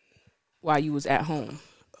 while you was at home.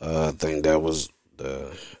 I think that was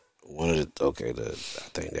I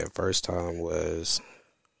think that first time was,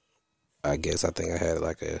 I think I had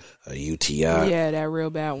like a UTI. Yeah, that real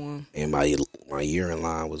bad one. And my urine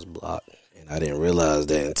line was blocked. And I didn't realize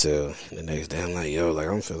that until the next day. I'm like, yo, like,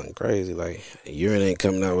 I'm feeling crazy. Like, urine ain't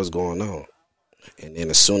coming out. What's going on? And then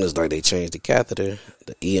as soon as, like, they changed the catheter,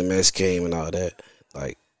 the EMS came and all that,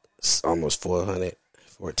 like, almost 400,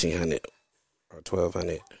 1,400 or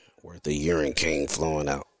 1,200 worth of urine came flowing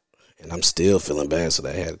out. And I'm still feeling bad, so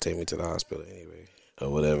they had to take me to the hospital anyway, or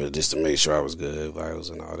whatever, just to make sure I was good, vitals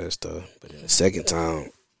and all that stuff. But then the second time,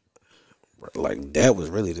 like, that was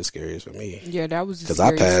really the scariest for me. Yeah, that was because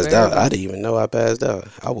I passed out. I didn't even know I passed out.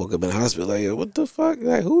 I woke up in the hospital like, what the fuck?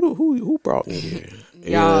 Like, who brought me here?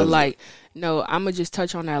 Y'all, like, no, I'm gonna just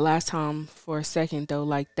touch on that last time for a second though.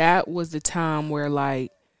 Like, that was the time where,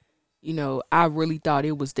 like, you know, I really thought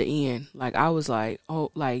it was the end. Like, I was like, oh,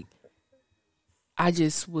 like, I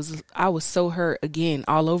was so hurt again,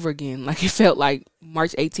 all over again. Like, it felt like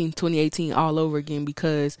March 18, 2018 all over again,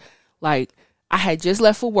 because, like, I had just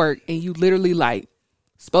left for work and you literally, like,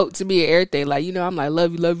 spoke to me and everything. Like, you know, I'm like,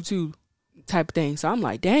 love you too, type of thing. So I'm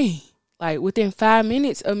like, dang. Like, within 5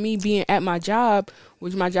 minutes of me being at my job,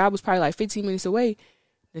 which my job was probably like 15 minutes away,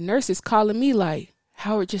 the nurse is calling me like,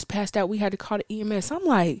 Howard just passed out. We had to call the EMS. I'm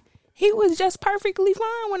like, he was just perfectly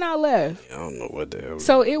fine when I left. I don't know what the hell.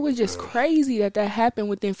 So it was just crazy that happened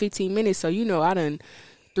within 15 minutes. So, you know, I done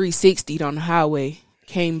 360'd on the highway,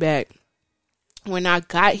 came back. When I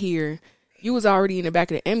got here, you was already in the back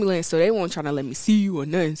of the ambulance, so they weren't trying to let me see you or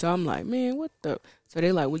nothing. So I'm like, man, what the? So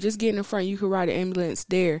they like, well, just get in the front. You could ride the ambulance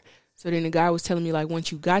there. So then the guy was telling me, like,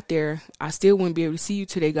 once you got there, I still wouldn't be able to see you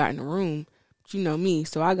till they got in the room. you know me.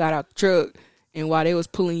 So I got out the truck, and while they was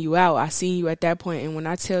pulling you out, I seen you at that point. And when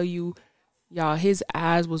I tell you, y'all, his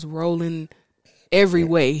eyes was rolling every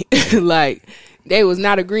way. Like, they was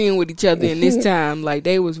not agreeing with each other in this time. Like,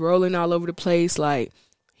 they was rolling all over the place. Like,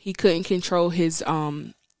 he couldn't control his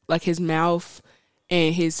like his mouth,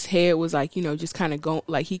 and his head was like, you know, just kind of going,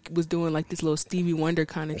 like he was doing like this little Stevie Wonder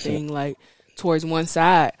kind of thing, like towards one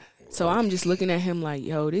side. So I'm just looking at him like,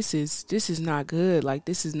 yo, this is not good. Like,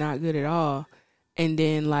 this is not good at all. And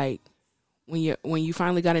then like when you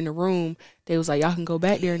finally got in the room, they was like, y'all can go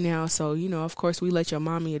back there now. So, you know, of course we let your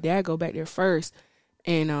mom and your dad go back there first.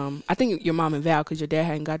 And I think your mom and Val, because your dad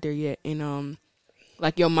hadn't got there yet. And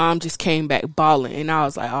like your mom just came back bawling, and I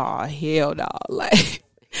was like, oh hell no. Like,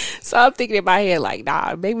 so I'm thinking in my head like,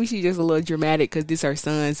 nah, maybe she's just a little dramatic because this her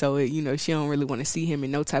son, so you know she don't really want to see him in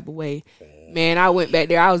no type of way. Man, I went back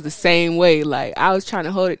there, I was the same way. Like, I was trying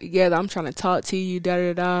to hold it together. I'm trying to talk to you, da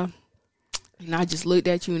da da. And I just looked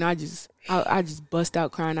at you, and I just bust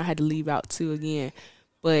out crying. I had to leave out too again.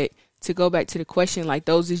 But to go back to the question, like,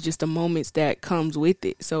 those is just the moments that comes with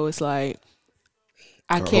it. So it's like,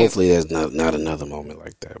 I can't. Hopefully, there's not another moment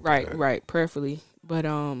like that. Right, prayerfully. But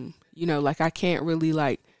you know, like, I can't really,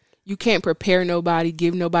 like, you can't prepare nobody,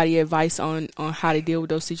 give nobody advice on how to deal with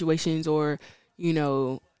those situations, or, you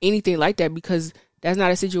know, anything like that, because that's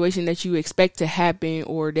not a situation that you expect to happen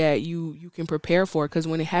or that you can prepare for. Because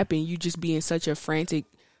when it happened, you just be in such a frantic,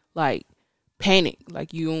 like, panic.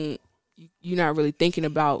 Like, you're not really thinking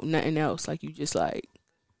about nothing else. Like, you just like,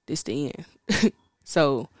 this the end.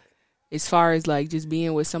 So as far as like just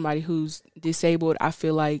being with somebody who's disabled, I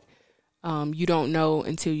feel like you don't know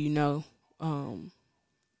until you know.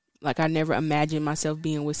 Like, I never imagined myself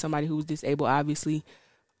being with somebody who's disabled, obviously.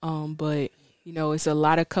 But, you know, it's a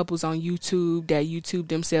lot of couples on YouTube that YouTube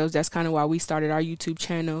themselves. That's kind of why we started our YouTube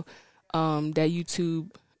channel. That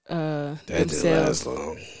YouTube that themselves. didn't last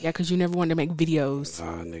long. Yeah, because you never wanted to make videos.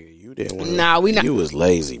 Nah, nigga, you didn't want to. Nah, we not. You was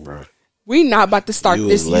lazy, bro. We not about to start You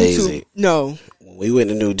this was lazy. YouTube. No. When we went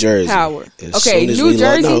to New Jersey. Howard. As Okay, soon as New we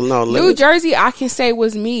Jersey. New Jersey, I can say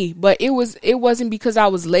was me, but it wasn't because I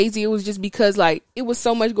was lazy. It was just because, like, it was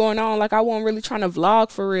so much going on. Like, I wasn't really trying to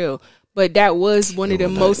vlog for real. But that was one of the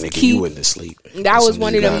most nigga, key. You went to sleep. That was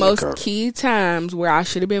one of the most key times where I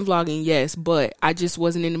should have been vlogging, yes, but I just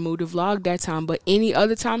wasn't in the mood to vlog that time. But any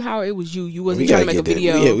other time, Howard, it was you. You wasn't trying to make a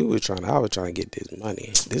video. Yeah, we were trying. I was trying to get this money.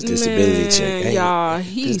 This disability check, y'all.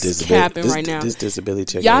 He's capping right now. This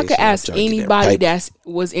disability check. Y'all could ask anybody that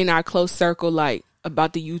was in our close circle, like,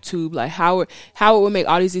 about the YouTube. Like, Howard would make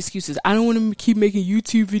all these excuses. I don't want to keep making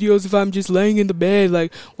YouTube videos if I'm just laying in the bed.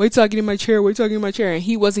 Like, wait till I get in my chair. And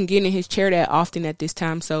he wasn't getting in his chair that often at this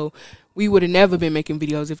time, so we would have never been making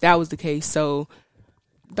videos if that was the case. So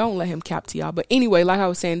don't let him cap to y'all. But anyway, like I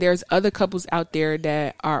was saying, there's other couples out there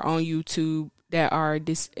that are on YouTube that are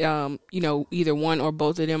you know, either one or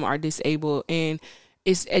both of them are disabled, and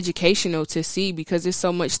it's educational to see, because there's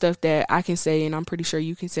so much stuff that I can say, and I'm pretty sure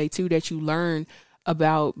you can say too, that you learn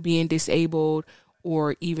about being disabled,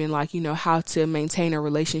 or even, like, you know, how to maintain a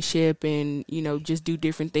relationship, and, you know, just do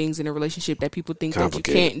different things in a relationship that people think that you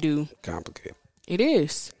can't do. Complicated. It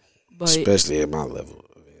is. But especially at my level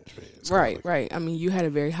of injury. Right. I mean, you had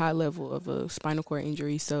a very high level of a spinal cord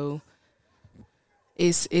injury, so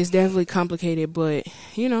it's definitely complicated, but,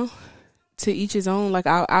 you know, to each his own. Like,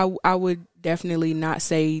 I would definitely not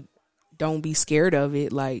say don't be scared of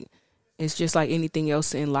it. Like, it's just like anything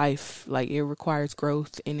else in life. Like, it requires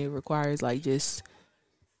growth, and it requires, like, just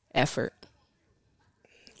effort.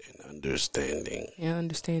 And understanding. Yeah,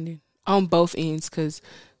 understanding. On both ends, because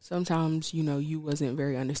sometimes, you know, you wasn't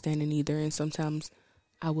very understanding either, and sometimes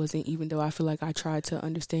I wasn't, even though I feel like I tried to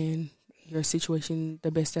understand your situation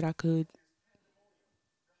the best that I could.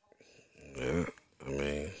 Yeah, I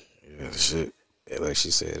mean, yeah, shit. Like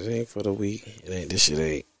she said, it ain't for the weak. It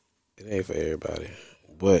ain't for everybody.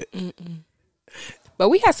 But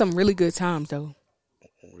we had some really good times, though.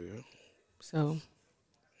 Yeah. So,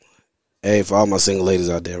 hey, for all my single ladies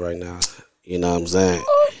out there right now, you know what I'm saying?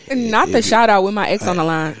 Not the shout out with my ex on the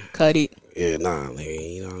line. Cut it. Yeah, nah,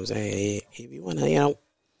 nigga, you know what I'm saying? If you wanna,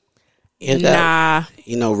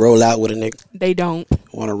 roll out with a nigga. They don't.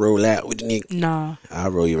 Wanna roll out with a nigga? Nah.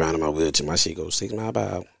 I'll roll you around in my wheelchair. My shit goes 6 miles per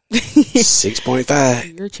hour.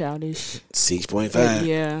 6.5. You're childish. 6.5.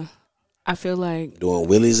 Yeah. I feel like doing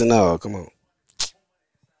wheelies and all. Come on.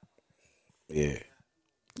 Yeah.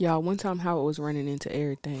 Y'all, one time Howard was running into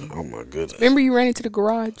everything. Oh my goodness. Remember you ran into the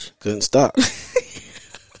garage? Couldn't stop.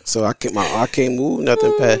 So I can't move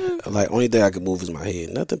nothing past. Like, only thing I can move is my head.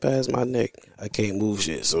 Nothing past my neck. I can't move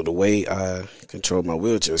shit. So the way I control my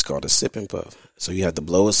wheelchair is called a sip and puff. So you have to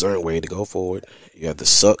blow a certain way to go forward. You have to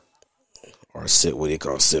suck or sip, what do you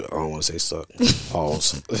call sip? I don't want to say suck.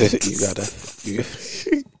 Pause.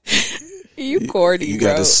 You corny, you bro.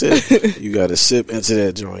 gotta sip. You gotta sip into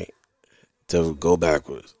that joint to go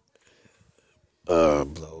backwards.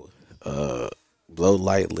 Blow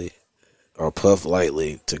lightly or puff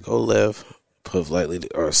lightly to go left, puff lightly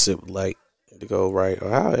or sip light to go right, or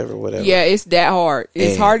however, whatever. Yeah, it's that hard.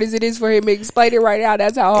 As hard as it is for him to explain it right now,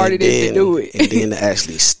 that's how hard it is to do it. And then to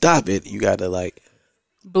actually stop it, you gotta like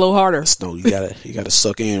blow harder. No, you gotta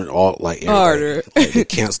suck in all like everything. Harder. Like,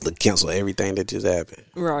 to cancel everything that just happened.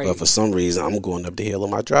 Right. But for some reason, I'm going up the hill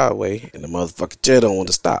on my driveway, and the motherfucking chair don't want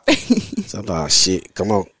to stop. So I'm like, shit,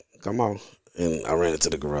 come on, and I ran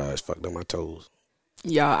into the garage, fucked up my toes.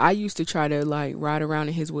 Yeah, I used to try to like ride around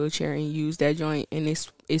in his wheelchair and use that joint, and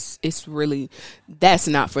it's really, that's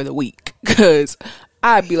not for the weak, because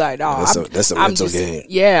I'd be like, oh, that's a mental game.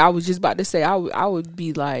 Yeah, I was just about to say, I would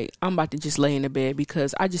be like, I'm about to just lay in the bed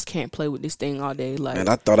because I just can't play with this thing all day. Like, and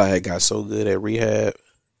I thought I had got so good at rehab.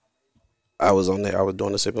 I was on there, I was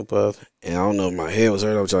doing the sip and puff, and I don't know if my head was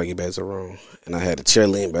hurt. I was trying to get back to the room, and I had the chair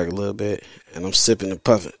lean back a little bit, and I'm sipping and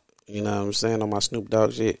puffing. You know what I'm saying, on my Snoop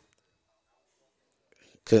Dogg shit.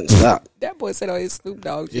 Couldn't stop. That boy said on his Snoop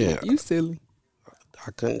Dogg shit. Yeah. You silly.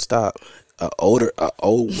 I couldn't stop. An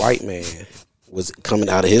old white man was coming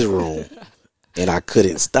out of his room, and I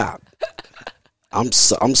couldn't stop. I'm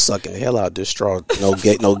sucking the hell out of this straw. No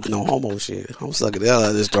homo shit. I'm sucking the hell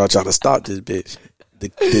out of this straw trying to stop this bitch.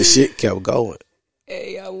 This shit kept going.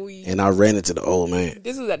 Hey, and I ran into the old man.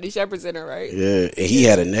 This was at the Shepherd Center, right? Yeah, and he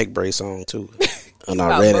had a neck brace on too. And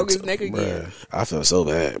I ran broke into his neck again. Bruh, I felt so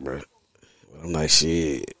bad, bro. I'm like,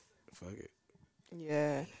 shit, fuck it.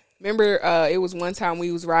 Yeah. Remember, it was one time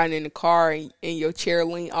we was riding in the car and your chair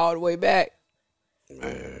leaned all the way back.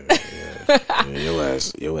 Man, yeah. your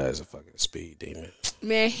ass a fucking speed demon.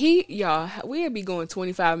 Man, we'd be going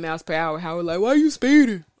 25 miles per hour. Howard like, why you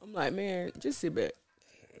speeding? I'm like, man, just sit back.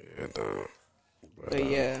 Yeah, no. But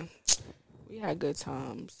yeah, we had good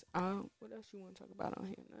times. What else you want to talk about on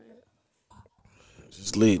here, man?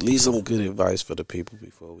 Just leave some good advice for the people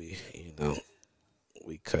before we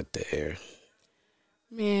cut the air.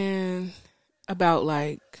 Man, about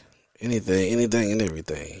like anything and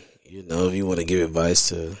everything. You know, if you want to give advice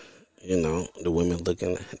to, the women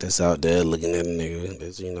that's out there looking at a nigga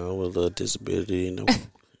that's, with a little disability,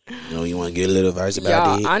 you want to get a little advice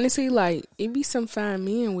about it. Honestly, like, it be some fine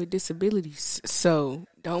men with disabilities, so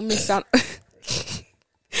don't miss out.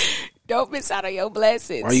 Don't miss out on your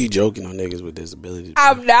blessings. Why are you joking on niggas with disabilities?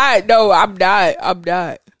 I'm not. No, I'm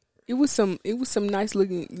not. It was some nice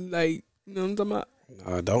looking, like, you know what I'm talking about?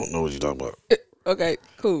 I don't know what you're talking about. Okay,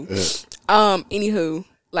 cool. Yeah. Anywho,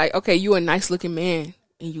 like, okay, you a nice looking man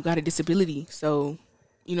and you got a disability, so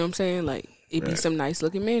you know what I'm saying? Like, it be some nice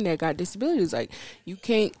looking men that got disabilities. Like, you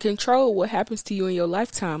can't control what happens to you in your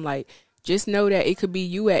lifetime. Like, just know that it could be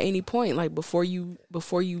you at any point. Like, before you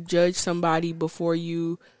judge somebody, before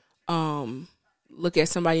you look at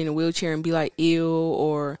somebody in a wheelchair and be like ill,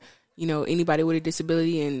 or anybody with a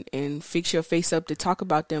disability and fix your face up to talk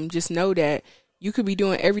about them, just know that you could be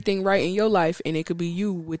doing everything right in your life and it could be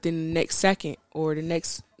you within the next second or the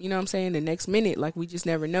next, the next minute. Like, we just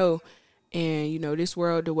never know. And this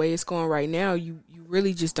world, the way it's going right now, you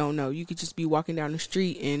really just don't know. You could just be walking down the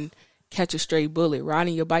street and catch a stray bullet,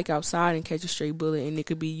 riding your bike outside and catch a stray bullet, and it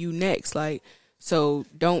could be you next. Like, so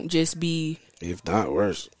don't just be, if not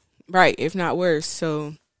worse. Right, if not worse.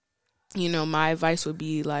 So, my advice would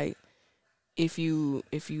be, like, if you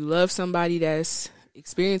love somebody that's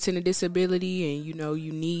experiencing a disability and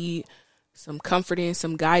you need some comfort and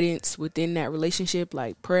some guidance within that relationship,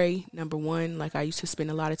 like, pray. Number one, like, I used to spend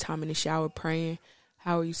a lot of time in the shower praying.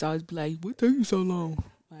 Howard used to always be like, what take you so long?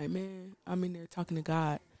 Like, man, I'm in there talking to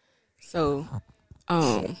God. So,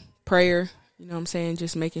 prayer, you know what I'm saying?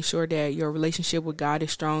 Just making sure that your relationship with God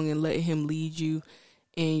is strong and letting him lead you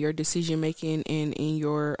in your decision making and in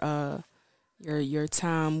your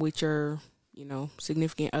time with your,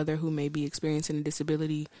 significant other who may be experiencing a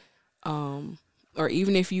disability. Or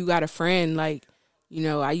even if you got a friend, like,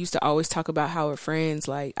 I used to always talk about how with friends,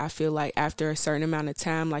 like, I feel like after a certain amount of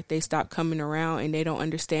time, like, they stop coming around and they don't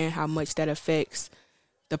understand how much that affects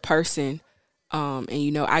the person.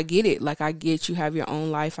 And, I get it. Like, I get you have your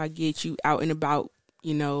own life. I get you out and about,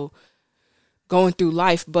 going through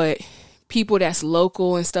life. But people that's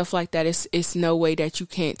local and stuff like that, it's no way that you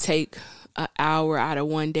can't take an hour out of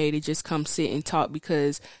one day to just come sit and talk,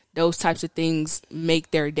 because those types of things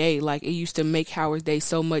make their day. Like, it used to make Howard's day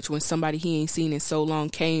so much when somebody he ain't seen in so long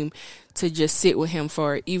came to just sit with him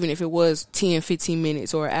for, even if it was 10, 15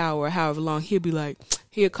 minutes or an hour, or however long. He'll be like,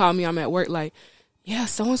 he'll call me, I'm at work, like, yeah,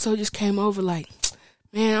 so-and-so just came over, like,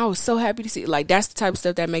 man, I was so happy to see. Like, that's the type of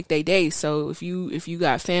stuff that make their day. So if you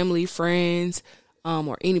got family, friends,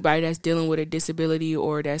 or anybody that's dealing with a disability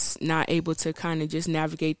or that's not able to kind of just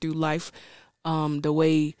navigate through life the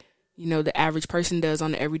way, you know, the average person does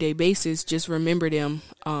on an everyday basis, just remember them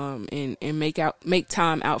and make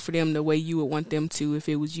time out for them the way you would want them to if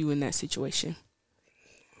it was you in that situation.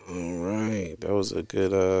 All right. That was a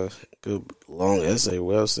good long essay.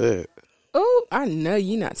 Well said. Oh, I know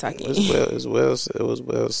you're not talking. It was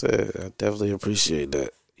well said. I definitely appreciate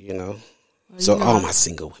that, you know. So all my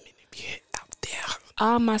single women out there.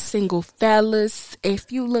 All my single fellas,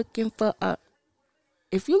 if you looking for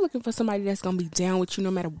somebody that's gonna be down with you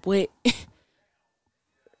no matter what.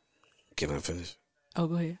 Can I finish? Oh,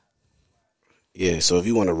 go ahead. Yeah, so if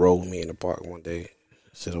you want to roll with me in the park one day,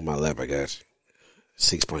 sit on my lap, I got you.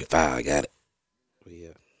 6.5, I got it.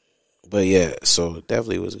 But yeah, so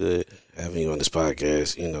definitely was good having you on this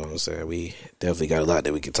podcast. You know what I'm saying? We definitely got a lot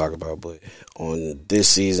that we can talk about, but on this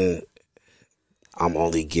season, I'm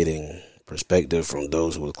only getting perspective from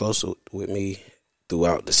those who were close with me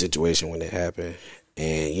throughout the situation when it happened.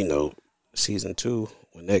 And, you know, season 2,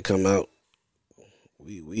 when that come out,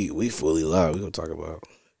 we fully live. We gonna talk about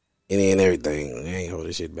any and everything. We ain't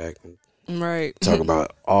holding shit back. Right. Talk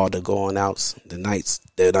about all the going outs, the nights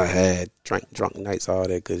that I had, drunk nights, all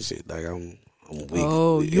that good shit. Like I'm weak.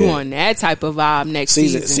 Oh, you on that type of vibe next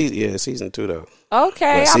season? Season 2 though.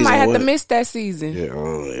 Okay, I might have to miss that season. Yeah,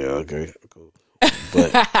 okay, cool.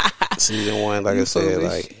 But season 1, like I said,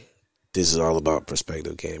 like this is all about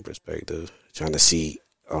perspective, gaining perspective, trying to see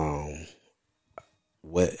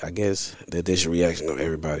what I guess the initial reaction of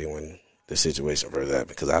everybody when the situation first happened,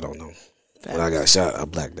 because I don't know. Facts. When I got shot, I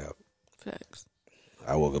blacked out. Facts.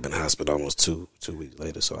 I woke up in the hospital almost two weeks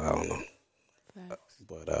later, so I don't know. Facts.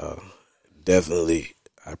 But definitely,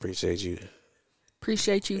 I appreciate you.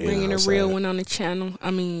 Appreciate you bringing a real one on the channel.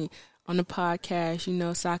 I mean, on the podcast, you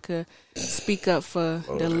know, so I could speak up for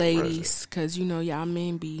the ladies, because, you know, y'all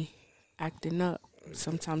men be acting up.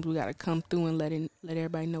 Sometimes we got to come through and let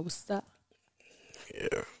everybody know what's up.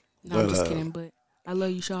 Yeah. No, I'm just kidding, but I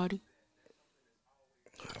love you, shawty.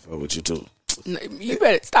 I fuck with you too. No, you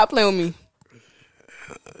better stop playing with me.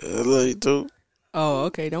 I love you too. Oh,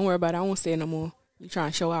 okay. Don't worry about it. I won't say it no more. You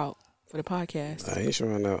trying to show out for the podcast. I ain't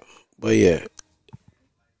showing out. But yeah.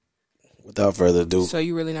 Without further ado. So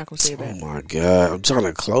you really not going to say it back? Oh my God. I'm trying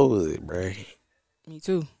to close it, bro. Me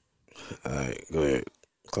too. Alright, go ahead.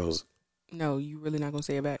 Close it. No, you really not going to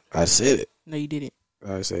say it back? I said it. No, you didn't.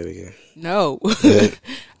 I'll say it again. No.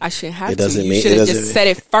 I shouldn't have to. You should have just said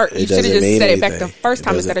it first. You should have just said it back the first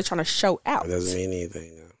time instead of trying to show out. It doesn't mean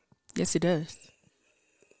anything now. Yes, it does.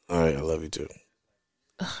 All right, I love you too.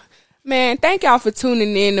 Man, thank y'all for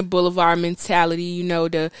tuning in to Boulevard Mentality. You know,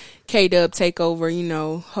 the K-Dub takeover, you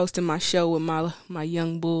know, hosting my show with my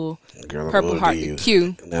young bull, Girl, Purple Heart the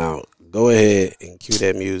Q. Now, go ahead and cue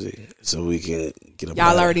that music so we can get a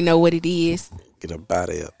Y'all already know what it is. Get a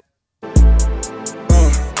body up.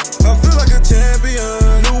 I feel like a champion.